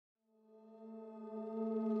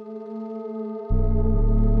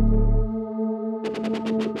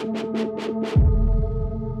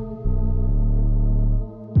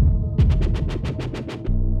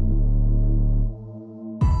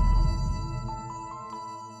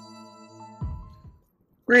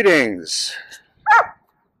Greetings.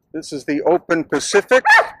 This is the open Pacific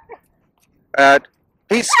at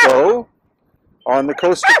Pisco on the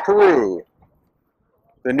coast of Peru.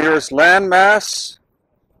 The nearest landmass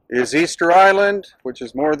is Easter Island, which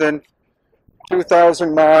is more than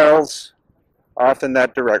 2,000 miles off in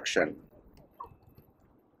that direction.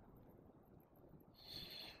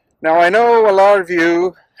 Now, I know a lot of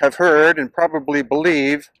you have heard and probably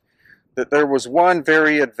believe that there was one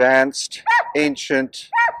very advanced ancient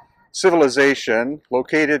civilization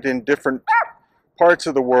located in different parts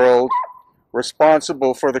of the world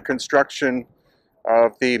responsible for the construction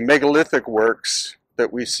of the megalithic works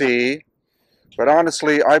that we see. But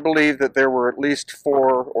honestly, I believe that there were at least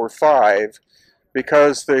 4 or 5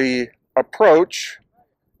 because the approach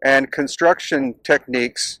and construction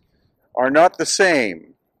techniques are not the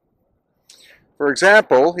same. For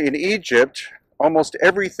example, in Egypt, almost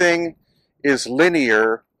everything is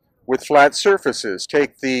linear with flat surfaces.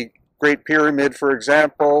 Take the Great Pyramid, for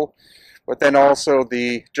example, but then also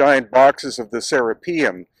the giant boxes of the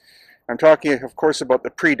Serapeum. I'm talking, of course, about the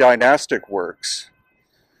pre-dynastic works.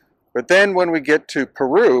 But then when we get to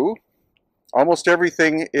Peru, almost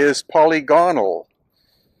everything is polygonal,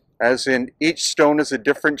 as in each stone is a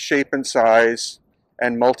different shape and size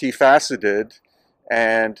and multifaceted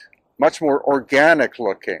and much more organic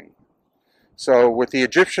looking. So with the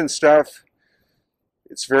Egyptian stuff,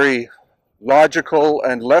 it's very logical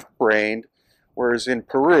and left-brained, whereas in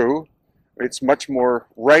Peru, it's much more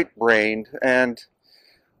right-brained and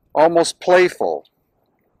almost playful.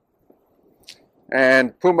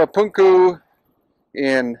 And Pumapunku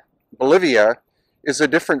in Bolivia is a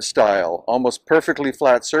different style, almost perfectly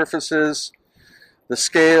flat surfaces. The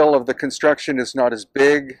scale of the construction is not as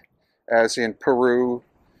big as in Peru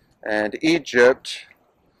and Egypt.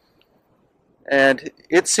 And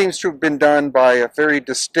it seems to have been done by a very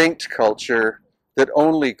distinct culture that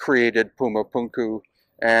only created Pumapunku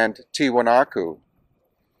and Tiwanaku.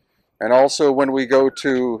 And also when we go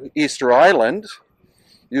to Easter Island,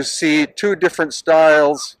 you see 2 different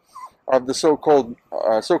styles of the so-called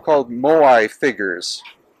Moai figures.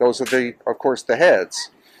 Those are, of course, the heads.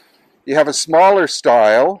 You have a smaller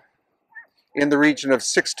style in the region of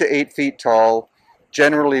 6 to 8 feet tall,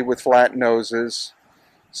 generally with flat noses.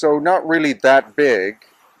 So not really that big,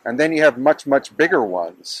 and then you have much, much bigger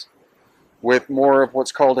ones with more of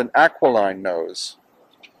what's called an aquiline nose.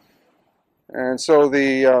 And so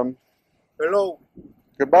the... Hello.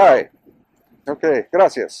 Goodbye. Okay,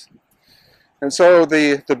 gracias. And so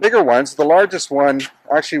the bigger ones, the largest one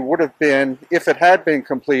actually would have been, if it had been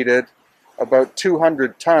completed, about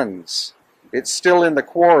 200 tons. It's still in the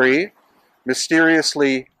quarry,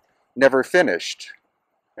 mysteriously never finished.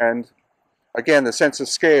 And again, the sense of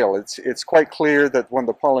scale, it's quite clear that when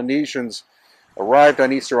the Polynesians arrived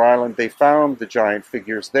on Easter Island, they found the giant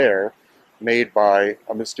figures there, made by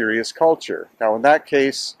a mysterious culture. Now, in that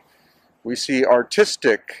case, we see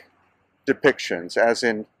artistic depictions, as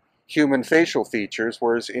in human facial features,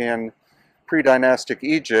 whereas in pre-dynastic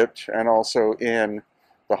Egypt and also in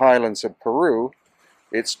the highlands of Peru,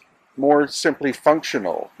 it's more simply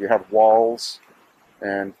functional. You have walls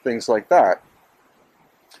and things like that.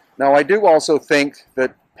 Now, I do also think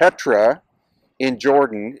that Petra in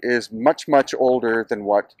Jordan is much, much older than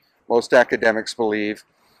what most academics believe.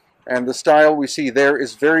 And the style we see there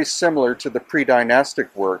is very similar to the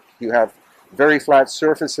pre-dynastic work. You have very flat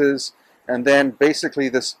surfaces, and then basically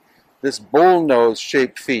this bullnose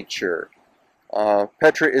shaped feature.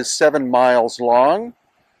 Petra is 7 miles long.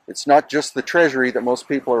 It's not just the treasury that most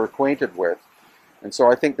people are acquainted with. And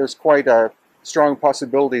so I think there's quite a strong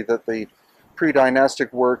possibility that the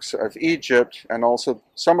pre-dynastic works of Egypt and also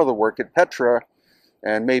some of the work at Petra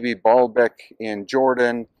and maybe Baalbek in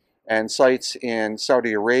Jordan and sites in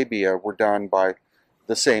Saudi Arabia were done by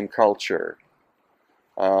the same culture.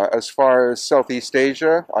 As far as Southeast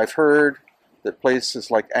Asia, I've heard that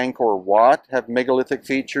places like Angkor Wat have megalithic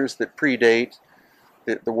features that predate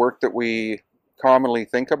the work that we commonly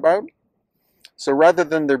think about. So rather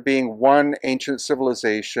than there being one ancient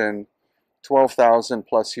civilization, 12,000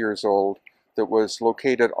 plus years old, that was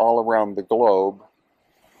located all around the globe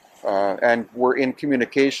and were in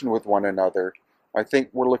communication with one another, I think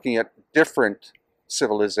we're looking at different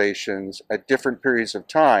civilizations at different periods of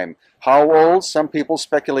time. How old? Some people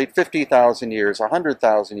speculate 50,000 years,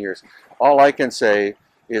 100,000 years. All I can say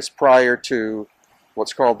is prior to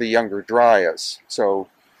what's called the Younger Dryas. So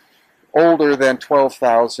older than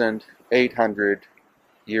 12,800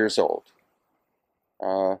 years old.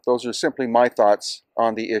 Those are simply my thoughts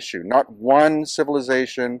on the issue. Not one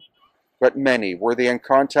civilization, but many. Were they in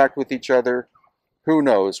contact with each other? Who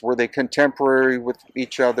knows? Were they contemporary with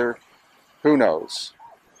each other? Who knows?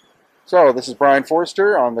 So this is Brian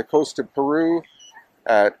Forster on the coast of Peru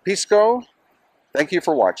at Pisco. Thank you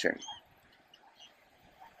for watching.